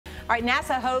right,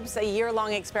 NASA hopes a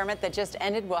year-long experiment that just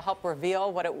ended will help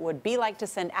reveal what it would be like to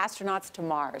send astronauts to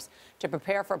Mars. To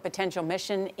prepare for a potential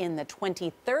mission in the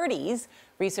 2030s,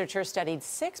 researchers studied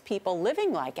 6 people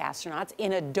living like astronauts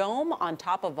in a dome on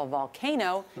top of a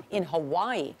volcano in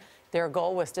Hawaii. Their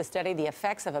goal was to study the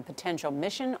effects of a potential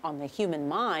mission on the human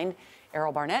mind.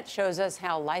 Errol Barnett shows us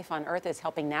how life on Earth is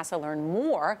helping NASA learn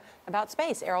more about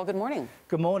space. Errol, good morning.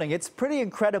 Good morning. It's pretty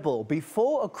incredible.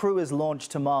 Before a crew is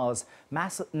launched to Mars,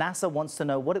 NASA wants to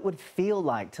know what it would feel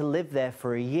like to live there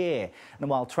for a year. And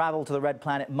while travel to the Red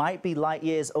Planet might be light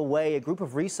years away, a group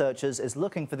of researchers is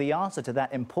looking for the answer to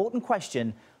that important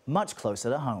question much closer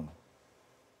to home.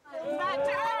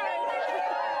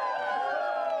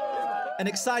 An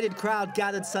excited crowd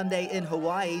gathered Sunday in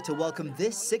Hawaii to welcome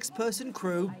this 6-person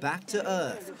crew back to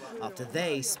Earth after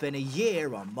they spent a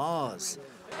year on Mars.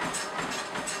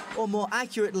 Or more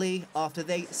accurately, after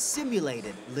they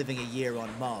simulated living a year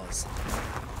on Mars.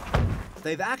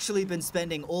 They've actually been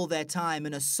spending all their time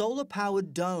in a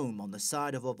solar-powered dome on the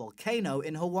side of a volcano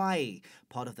in Hawaii,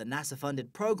 part of the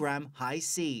NASA-funded program High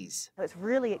Seas. It's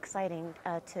really exciting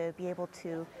to be able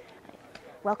to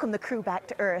welcome the crew back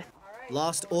to Earth.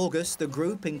 Last August, the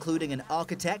group, including an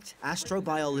architect,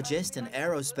 astrobiologist and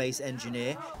aerospace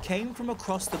engineer, came from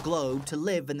across the globe to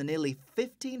live in the nearly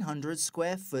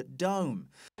 1,500-square-foot dome.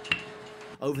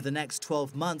 Over the next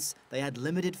 12 months, they had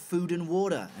limited food and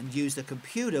water and used a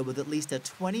computer with at least a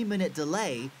 20-minute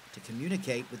delay to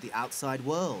communicate with the outside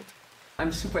world.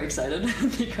 I'm super excited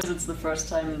because it's the first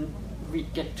time we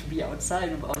get to be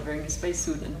outside without wearing a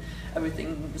spacesuit and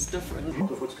everything is different.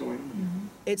 What's going on?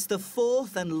 It's the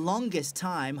 4th and longest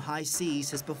time High Seas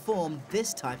has performed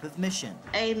this type of mission.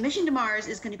 A mission to Mars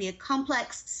is going to be a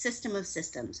complex system of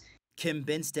systems. Kim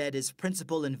Binstead is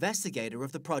principal investigator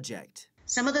of the project.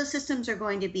 Some of those systems are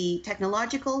going to be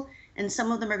technological and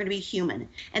some of them are going to be human.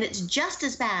 And it's just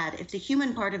as bad if the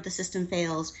human part of the system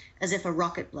fails as if a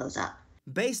rocket blows up.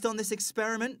 Based on this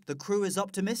experiment, the crew is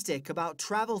optimistic about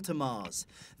travel to Mars.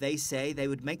 They say they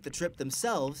would make the trip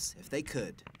themselves if they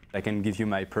could. I can give you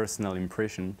my personal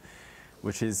impression,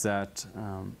 which is that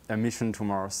a mission to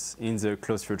Mars in the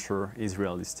close future is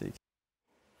realistic.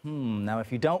 Now,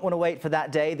 if you don't want to wait for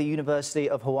that day, the University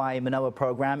of Hawaii Manoa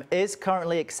program is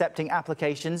currently accepting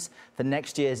applications for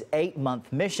next year's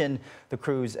 8-month mission. The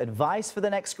crew's advice for the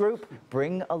next group: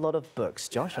 bring a lot of books.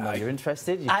 Josh, I know you're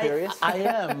interested. You're curious? I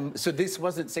am. So this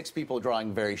wasn't 6 people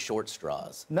drawing very short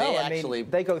straws. No, I mean,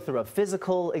 they go through a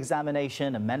physical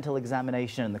examination, a mental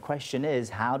examination, and the question is,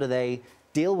 how do they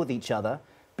deal with each other,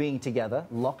 being together,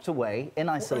 locked away in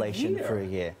isolation for a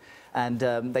year? And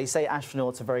they say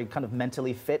astronauts are very kind of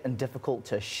mentally fit and difficult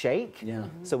to shake. Yeah.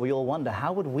 So we all wonder,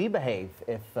 how would we behave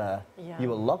if you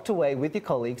were locked away with your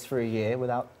colleagues for a year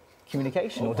without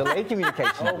communication or delayed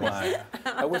communication? Oh my.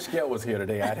 I wish Gail was here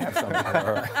today. I'd have something for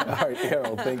her. All right,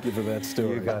 Errol, thank you for that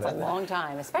story. It's a long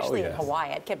time, especially in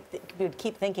Hawaii. You'd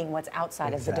keep thinking what's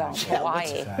outside of the dome.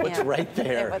 Hawaii. What's right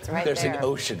there? What's right There's there. an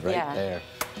ocean right there.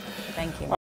 Thank you.